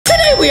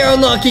we are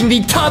unlocking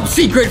the top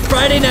secret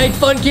Friday Night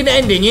Funkin'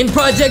 ending in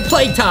Project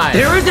Playtime.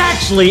 There is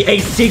actually a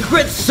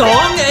secret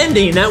song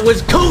ending that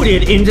was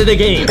coded into the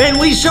game, and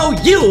we show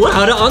you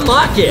how to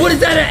unlock it. What is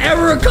that, an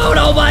error code?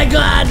 Oh my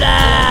god!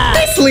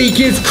 This leak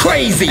is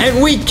crazy,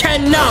 and we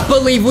cannot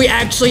believe we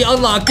actually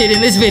unlocked it in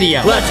this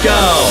video. Let's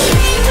go.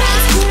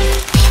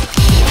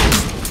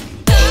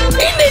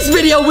 In this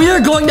video, we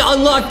are going to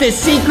unlock the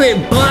secret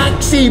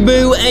Boxy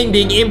Boo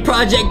ending in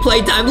Project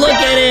Playtime. Look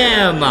at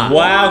him.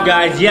 Wow,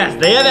 guys, yes,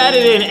 they have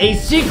added in a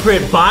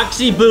secret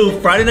Boxy Boo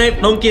Friday Night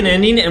Funkin'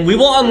 ending, and we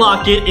will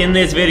unlock it in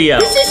this video.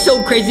 This is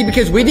so crazy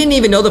because we didn't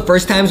even know the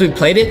first times we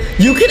played it.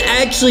 You can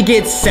actually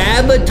get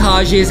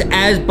sabotages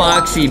as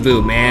Boxy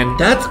Boo, man.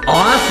 That's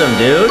awesome,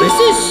 dude. This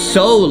is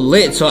so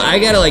lit. So I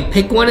gotta like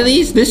pick one of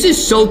these. This is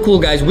so cool,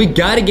 guys. We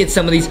gotta get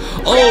some of these.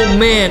 Oh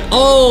man,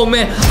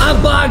 I'm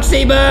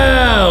Boxy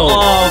Boo.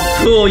 Oh,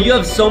 cool. You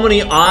have so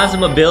many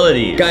awesome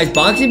abilities. Guys,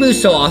 Boxy Boo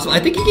is so awesome. I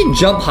think he can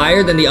jump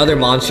higher than the other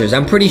monsters.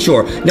 I'm pretty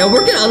sure. Now,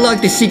 we're gonna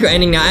unlock the secret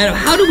ending now. Adam,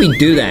 how do we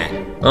do that?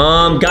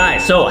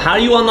 Guys, so how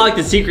you unlock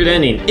the secret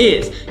ending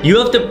is you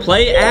have to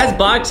play as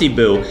Boxy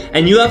Boo,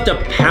 and you have to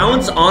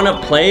pounce on a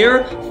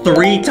player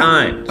 3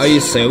 times. Are you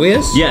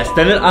serious? Yes,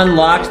 then it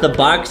unlocks the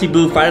Boxy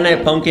Boo Friday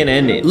Night Funkin'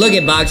 ending. Look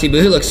at Boxy Boo.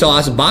 He looks so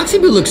awesome. Boxy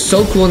Boo looks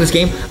so cool in this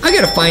game. I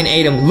gotta find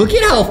Adam. Look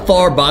at how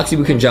far Boxy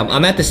Boo can jump.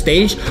 I'm at the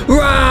stage.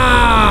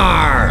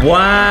 Roar!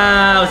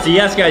 Wow. So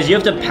yes, guys, you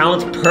have to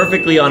pounce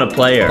perfectly on a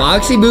player.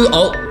 Boxy Boo.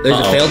 Oh, there's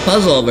a failed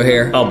puzzle over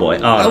here. Oh boy.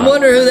 I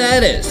wonder who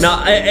that is.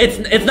 No,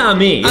 it's not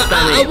me. It's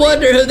not me. I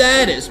wonder who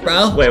that is,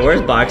 bro. Wait,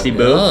 where's Boxy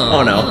Boo?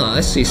 Oh no.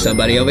 I see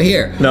somebody over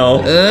here.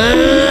 No.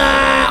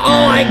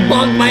 I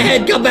bonked my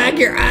head. Come back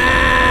here.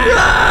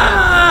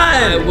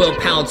 I will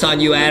pounce on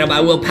you, Adam.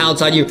 I will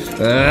pounce on you. Please don't,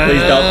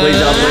 please don't, please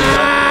don't.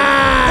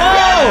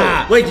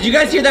 Whoa! Wait, did you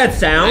guys hear that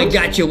sound? I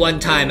got you one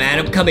time,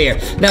 Adam. Come here.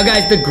 Now,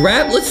 guys, the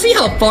grab, let's see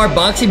how far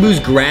Boxy Boo's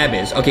grab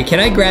is. Okay, can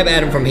I grab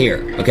Adam from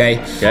here? Okay.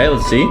 Okay,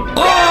 let's see.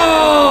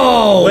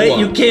 Oh! Wait,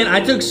 you can't. I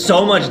took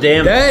so much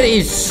damage. That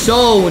is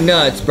so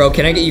nuts, bro.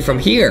 Can I get you from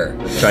here?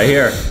 Try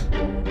here.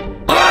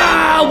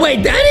 Oh,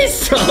 wait, that is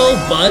so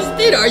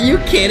busted. Are you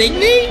kidding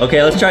me?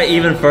 Okay, let's try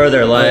even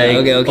further,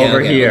 like over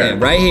here. Okay,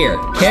 right here.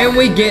 Can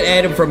we get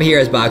Adam from here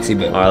as Boxy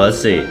Boo? All right,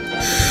 let's see.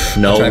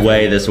 No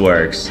way this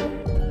works.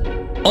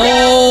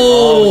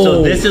 Oh,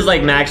 so this is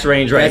like max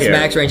range right here.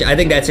 That's max range. I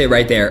think that's it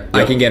right there. Yep.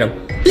 I can get him.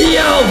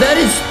 Yo, that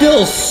is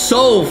still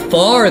so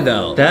far,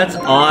 though. That's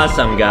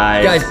awesome,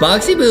 guys. Guys,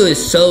 Boxy Boo is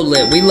so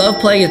lit. We love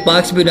playing as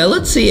Boxy Boo. Now,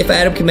 let's see if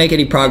Adam can make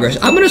any progress.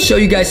 I'm going to show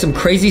you guys some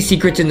crazy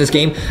secrets in this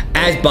game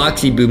as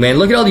Boxy Boo, man.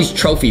 Look at all these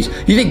trophies.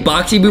 You think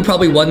Boxy Boo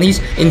probably won these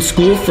in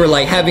school for,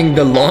 like, having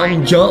the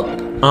long jump?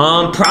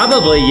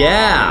 Probably,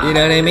 yeah. You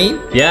know what I mean?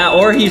 Yeah,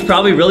 or he's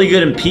probably really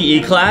good in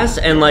PE class,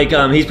 and, like,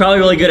 he's probably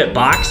really good at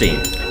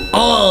boxing.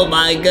 Oh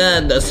my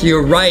goodness,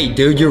 you're right,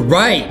 dude, you're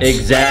right.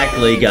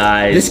 Exactly,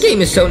 guys. This game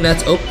is so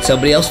nuts. Oh,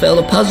 somebody else failed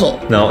a puzzle.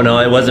 No,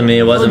 it wasn't me,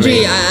 it wasn't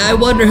me. I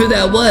wonder who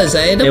that was,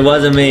 Adam. It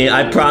wasn't me,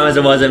 I promise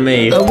it wasn't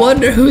me. I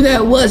wonder who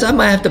that was. I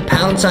might have to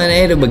pounce on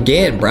Adam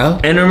again, bro.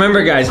 And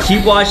remember, guys,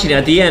 keep watching.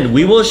 At the end,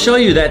 we will show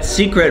you that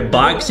secret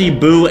Boxy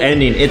Boo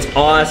ending. It's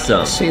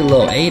awesome. I see a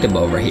little Adam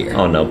over here.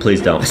 Oh no, please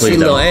don't, please don't.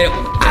 Little Adam.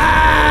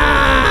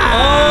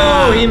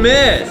 Ah! Oh, he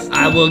missed.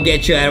 I will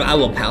get you, Adam. I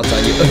will pounce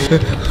on you.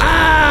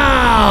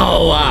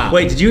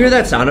 Wait, did you hear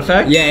that sound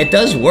effect? Yeah, it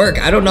does work.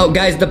 I don't know.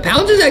 Guys, the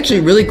pounce is actually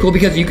really cool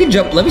because you can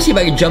jump. Let me see if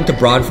I can jump to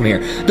Braun from here.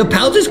 The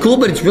pounce is cool,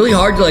 but it's really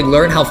hard to like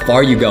learn how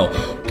far you go.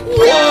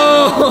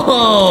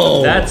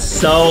 Whoa! That's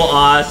so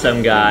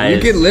awesome, guys.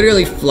 You can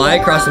literally fly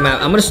across the map.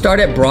 I'm gonna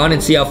start at Braun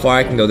and see how far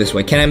I can go this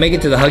way. Can I make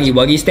it to the Huggy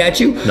Wuggy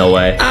statue? No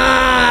way.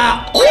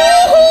 Oh!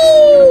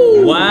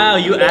 Wow,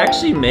 you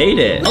actually made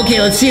it.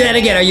 Okay, let's see that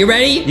again. Are you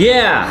ready?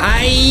 Yeah.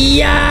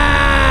 Hi-ya!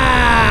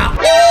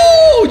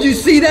 Oh, did you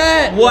see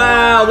that?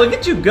 Wow, look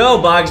at you go,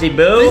 Boxy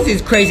Boo. This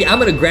is crazy. I'm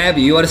gonna grab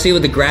you. You wanna see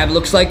what the grab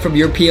looks like from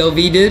your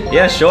POV, dude?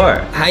 Yeah, sure.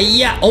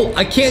 Hi-ya! Oh,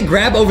 I can't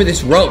grab over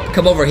this rope.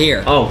 Come over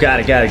here. Oh,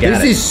 got it.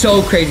 This is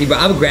so crazy, bro.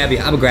 I'm gonna grab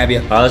you.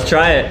 All right, let's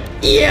try it.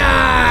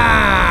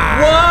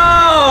 Yeah!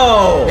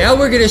 Whoa! Now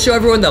we're gonna show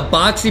everyone the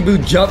Boxy Boo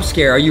jump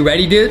scare. Are you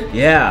ready, dude?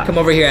 Yeah. Come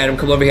over here, Adam.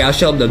 Come over here. I'll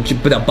show them the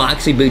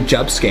Boxy Boo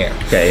jump scare.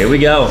 Okay, here we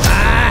go.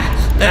 Ow.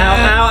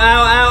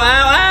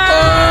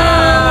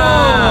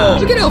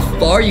 Look at how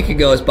far you can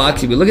go as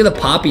Boxy Boo. Look at the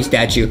Poppy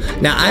statue.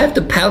 Now, I have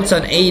to pounce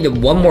on Ada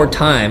one more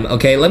time,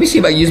 okay? Let me see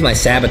if I use my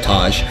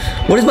sabotage.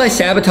 What does my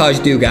sabotage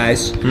do,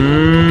 guys?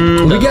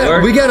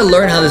 We gotta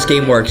learn how this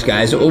game works,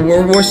 guys.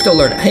 We're still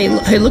learning.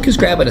 Hey, look who's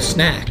grabbing a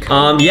snack.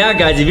 Yeah,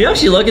 guys, if you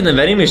actually look in the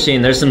vending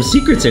machine, there's some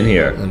secrets in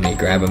here. Let me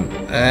grab him.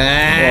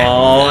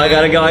 Oh, I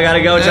gotta go. Try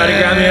to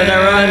grab me on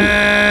that run.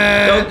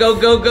 Go.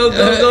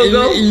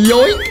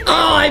 Yoink.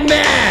 Oh, I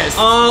missed.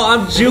 Oh,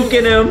 I'm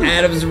juking him.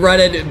 Adam's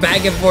running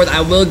back and forth.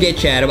 I will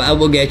get you, Adam. I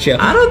will get you.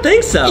 I don't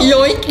think so.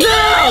 Yoink.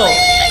 No.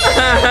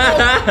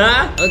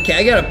 Okay,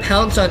 I gotta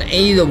pounce on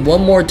Ada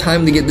one more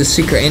time to get the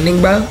secret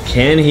ending, bro.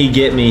 Can he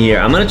get me here?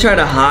 I'm gonna try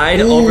to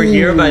hide over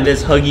here by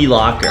this Huggy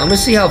locker. I'm gonna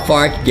see how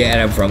far I can get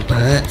him from.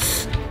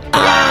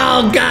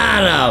 Oh,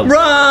 got him.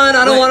 Run,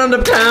 I don't want him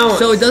to pounce.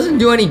 So it doesn't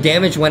do any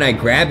damage when I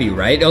grab you,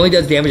 right? It only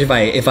does damage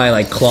if I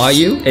like claw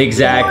you.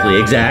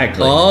 Exactly.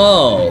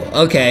 Oh,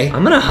 okay.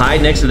 I'm gonna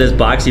hide next to this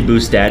Boxy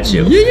Boo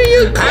statue.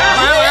 Ow.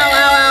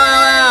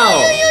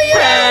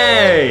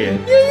 Hey.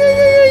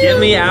 Get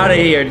me out of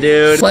here,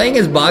 dude. Playing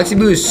as Boxy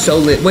Boo is so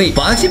lit. Wait,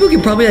 Boxy Boo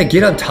can probably like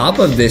get on top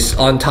of this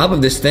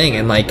thing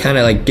and like kind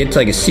of like get to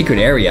like a secret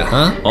area,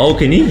 huh? Oh,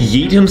 can he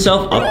yeet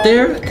himself up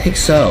there? I think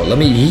so. Let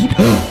me yeet.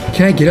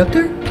 Can I get up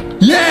there?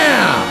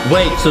 Yeah!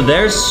 Wait, so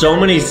there's so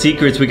many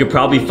secrets we could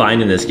probably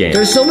find in this game.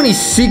 There's so many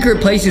secret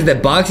places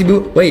that Boxy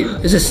Boo... Wait,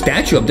 there's a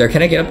statue up there.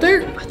 Can I get up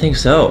there? I think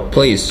so.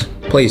 Please.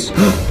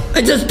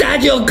 It's a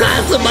statue of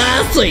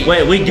Boxy.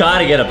 Wait, we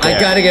gotta get up there. I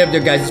gotta get up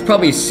there, guys. It's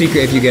probably a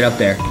secret if you get up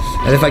there.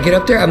 And if I get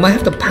up there, I might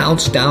have to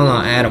pounce down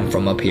on Adam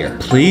from up here.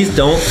 Please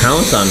don't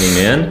pounce on me,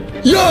 man.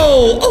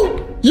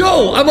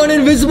 Yo, I'm on an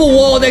invisible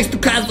wall next to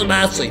Castle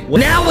Boxy.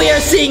 Now we are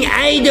seeing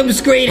item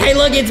screen. Hey,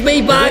 look, it's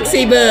me,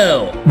 Boxy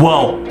Boo.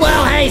 Whoa.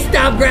 Well, hey,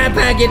 stop grab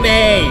packing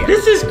me.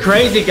 This is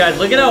crazy, guys.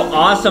 Look at how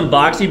awesome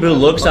Boxy Boo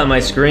looks on my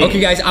screen. Okay,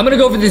 guys, I'm gonna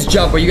go for this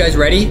jump. Are you guys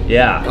ready?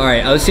 Yeah. All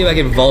right, let's see if I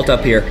can vault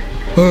up here.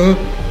 Oh,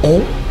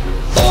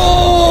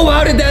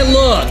 how did that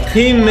look?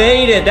 He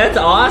made it. That's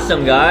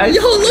awesome, guys.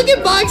 Yo, look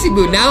at Boxy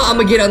Boo. Now I'm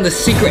gonna get on the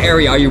secret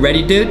area. Are you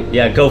ready, dude?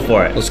 Yeah, go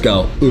for it. Let's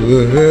go.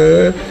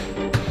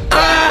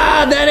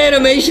 That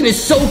animation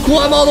is so cool.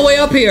 I'm all the way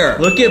up here.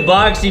 Look at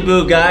Boxy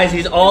Boo, guys.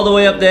 He's all the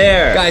way up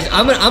there. Guys,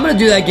 I'm gonna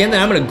do that again,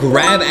 then I'm gonna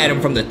grab at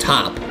him from the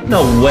top.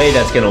 No way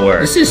that's gonna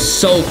work. This is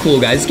so cool,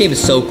 guys. This game is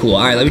so cool.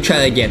 All right, let me try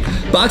that again.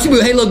 Boxy Boo,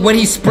 hey, look, when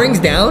he springs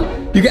down,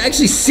 you can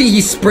actually see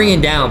he's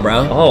springing down,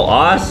 bro. Oh,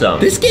 awesome.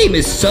 This game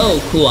is so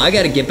cool. I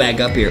gotta get back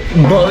up here.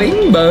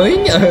 Boing,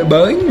 boing, boing,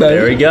 boing.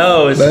 There he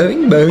goes.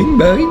 Boing, boing,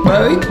 boing,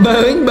 boing,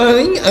 boing,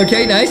 boing.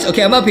 Okay, nice.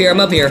 Okay, I'm up here.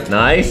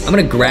 Nice. I'm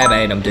gonna grab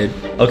at him, dude.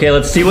 Okay,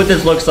 let's see what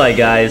this looks like,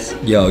 guys.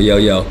 Yo.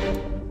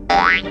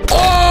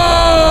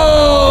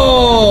 Oh!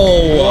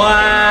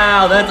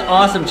 Wow, that's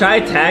awesome. Try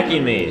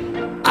attacking me.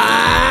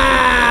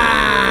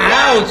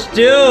 Ouch,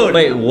 dude.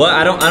 Wait, what?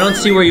 I don't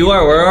see where you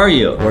are. Where are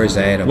you? Where's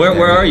Adam?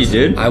 Where are you,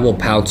 dude? I will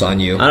pounce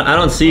on you. I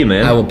don't see you,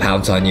 man. I will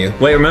pounce on you.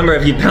 Wait, remember,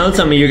 if you pounce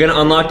on me, you're gonna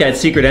unlock that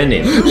secret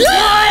ending.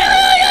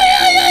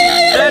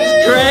 That's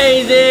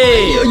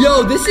crazy.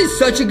 Yo, this is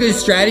such a good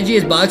strategy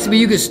as Boxy Boo.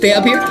 You can stay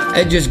up here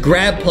and just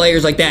grab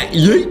players like that.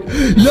 Yo.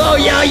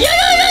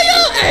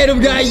 Adam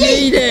got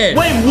yeeted.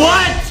 Wait,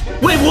 what?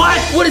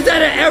 What is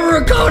that, an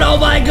error code? Oh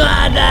my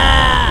god.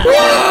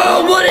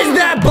 Whoa, what is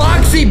that,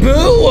 Boxy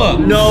Boo?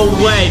 No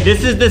way.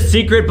 This is the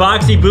secret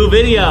Boxy Boo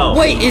video.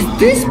 Wait, is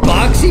this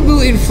Boxy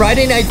Boo in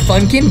Friday Night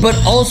Funkin', but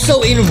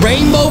also in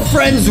Rainbow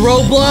Friends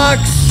Roblox?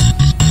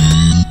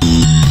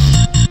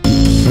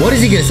 What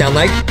is he gonna sound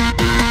like?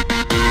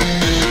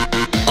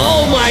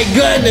 Oh my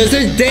goodness,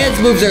 his dance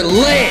moves are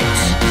lit.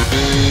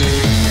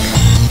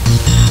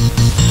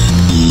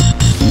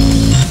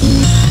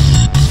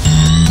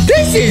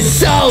 This is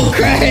so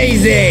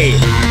crazy.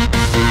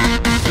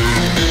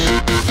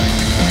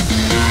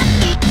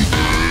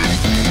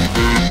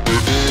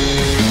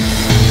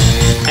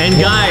 And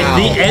guys,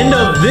 the end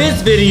of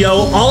this video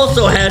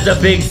also has a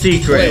big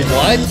secret. Wait,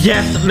 what?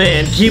 Yes,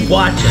 man. Keep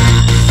watching.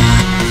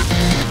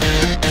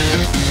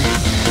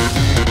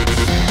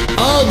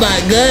 Oh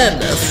my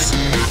goodness.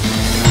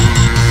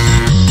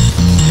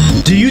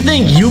 Do you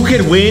think you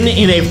could win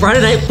in a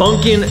Friday Night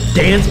Funkin'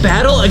 dance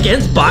battle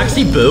against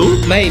Boxy Boo?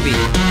 Maybe.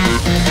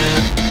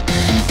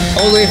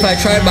 Only if I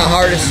tried my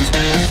hardest.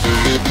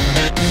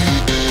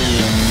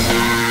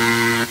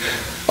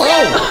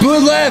 Oh, Boo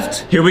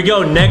left. Here we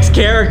go, next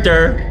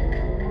character.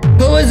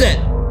 Who is it?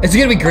 Is it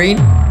gonna be Green?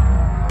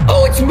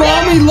 Oh, it's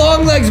Mommy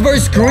Longlegs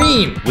versus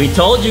Green. We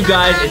told you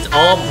guys, it's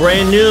all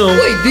brand new.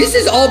 Wait, this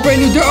is all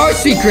brand new. There are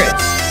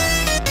secrets.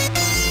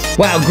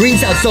 Wow, Green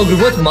sounds so good.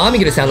 What's Mommy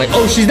gonna sound like?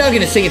 Oh, she's not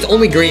gonna sing. It's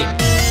only Green.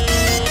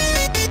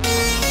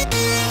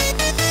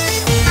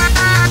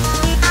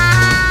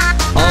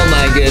 Oh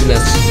my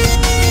goodness.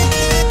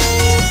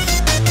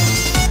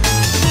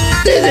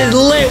 This is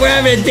lit. We're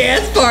having a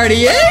dance party.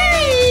 Yay!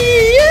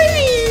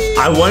 Yay!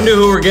 I wonder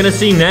who we're gonna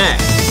see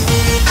next.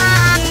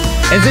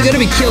 Is it gonna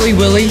be Killy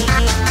Willy?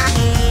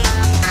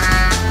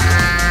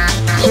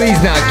 Please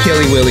not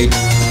Killy Willy.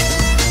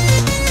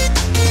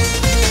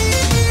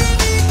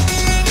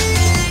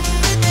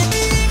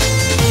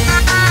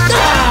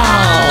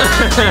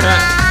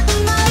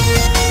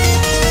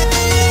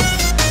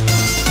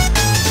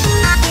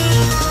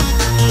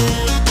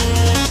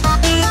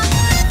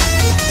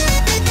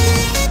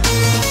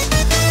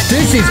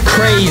 This is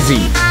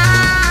crazy.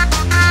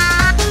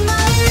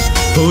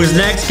 Who's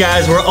next,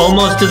 guys? We're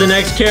almost to the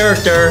next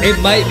character. It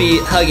might be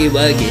Huggy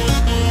Wuggy.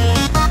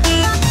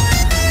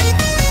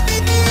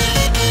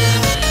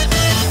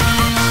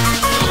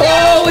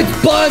 Oh, it's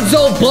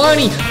Bonzo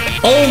Bunny.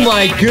 Oh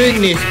my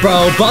goodness,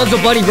 bro. Bonzo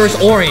Bunny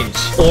versus Orange.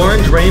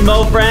 Orange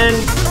Rainbow Friends.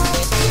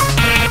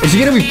 Is it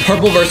gonna be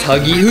Purple versus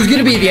Huggy? Who's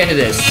gonna be at the end of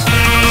this?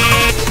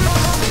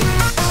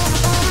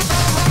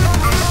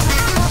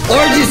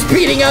 Orange is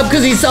speeding up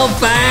because he's so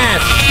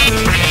fast.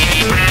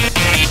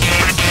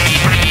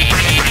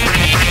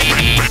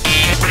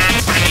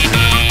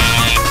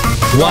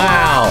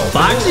 Wow.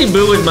 Boxy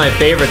Boo is my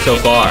favorite so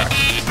far.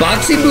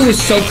 Boxy Boo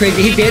is so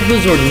crazy. His dance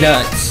moves were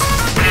nuts.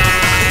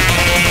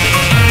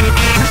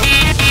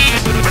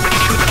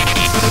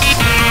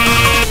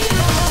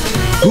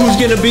 Who's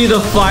gonna be the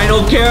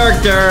final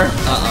character?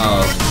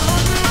 Uh-oh.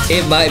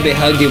 It might be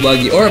Huggy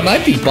Wuggy, or it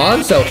might be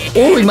Bonzo,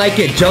 or we might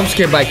get jump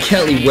scared by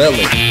Kelly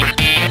Willy.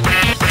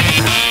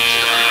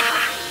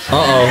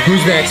 Uh-oh,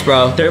 who's next,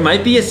 bro? There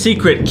might be a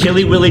secret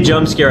Killy Willy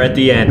jump scare at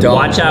the end.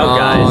 Watch out,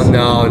 guys. Oh,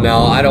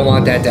 no, I don't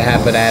want that to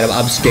happen, Adam.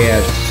 I'm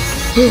scared.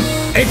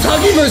 It's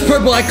Huggy vs.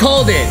 Purple, I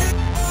called it.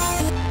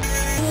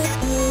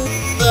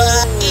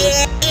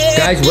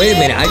 Guys, wait a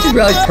minute. I just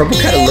realized Purple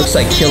kind of looks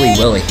like Killy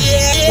Willy.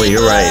 Wait,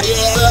 you're right.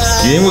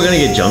 Do you think we're gonna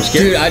get jump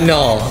scared? Dude,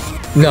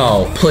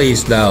 no,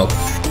 please, no.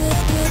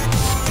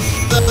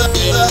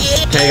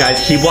 Okay,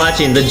 guys, keep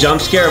watching. The jump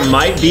scare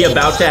might be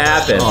about to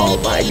happen. Oh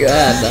my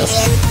god.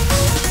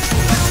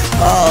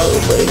 Oh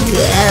my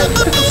god.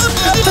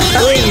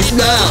 Please,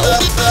 no.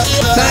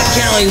 Not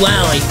Kelly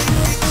Willy.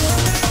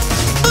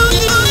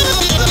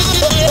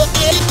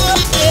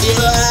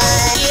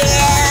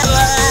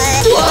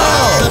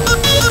 Whoa.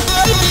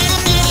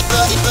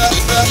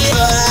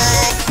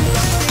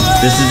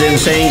 This is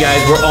insane,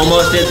 guys. We're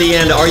almost at the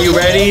end. Are you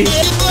ready?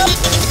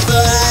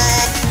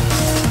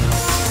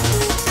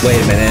 Wait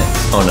a minute.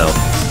 Oh no.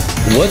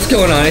 What's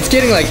going on? It's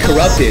getting like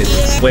corrupted.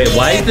 Wait,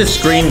 why is the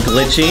screen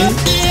glitching?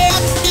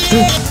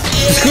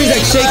 The screen's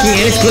like shaking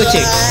and it's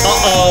glitching.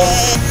 Uh-oh.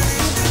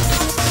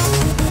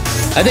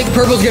 I think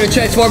Purple's gonna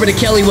transform into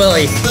Kelly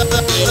Willy.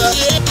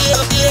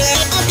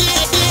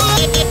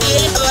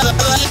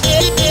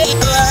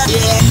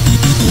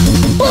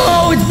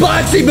 Oh, it's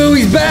Boxy Boo,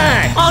 he's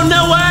back! Oh,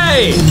 no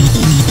way!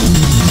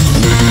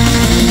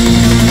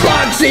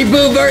 Boxy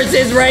Boo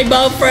versus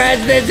Rainbow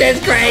Friends, this is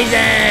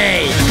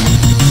crazy!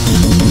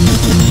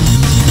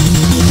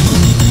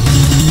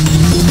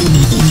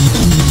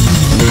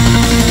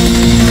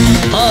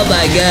 Oh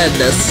my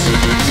goodness.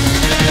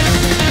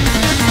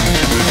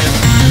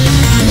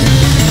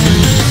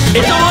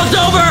 It's almost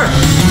over!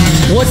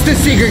 What's the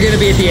secret gonna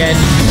be at the end?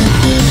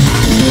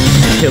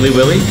 Killy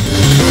Willy?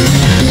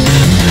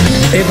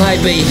 It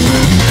might be.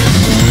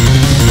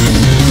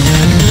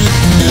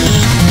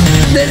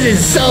 This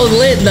is so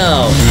lit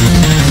though.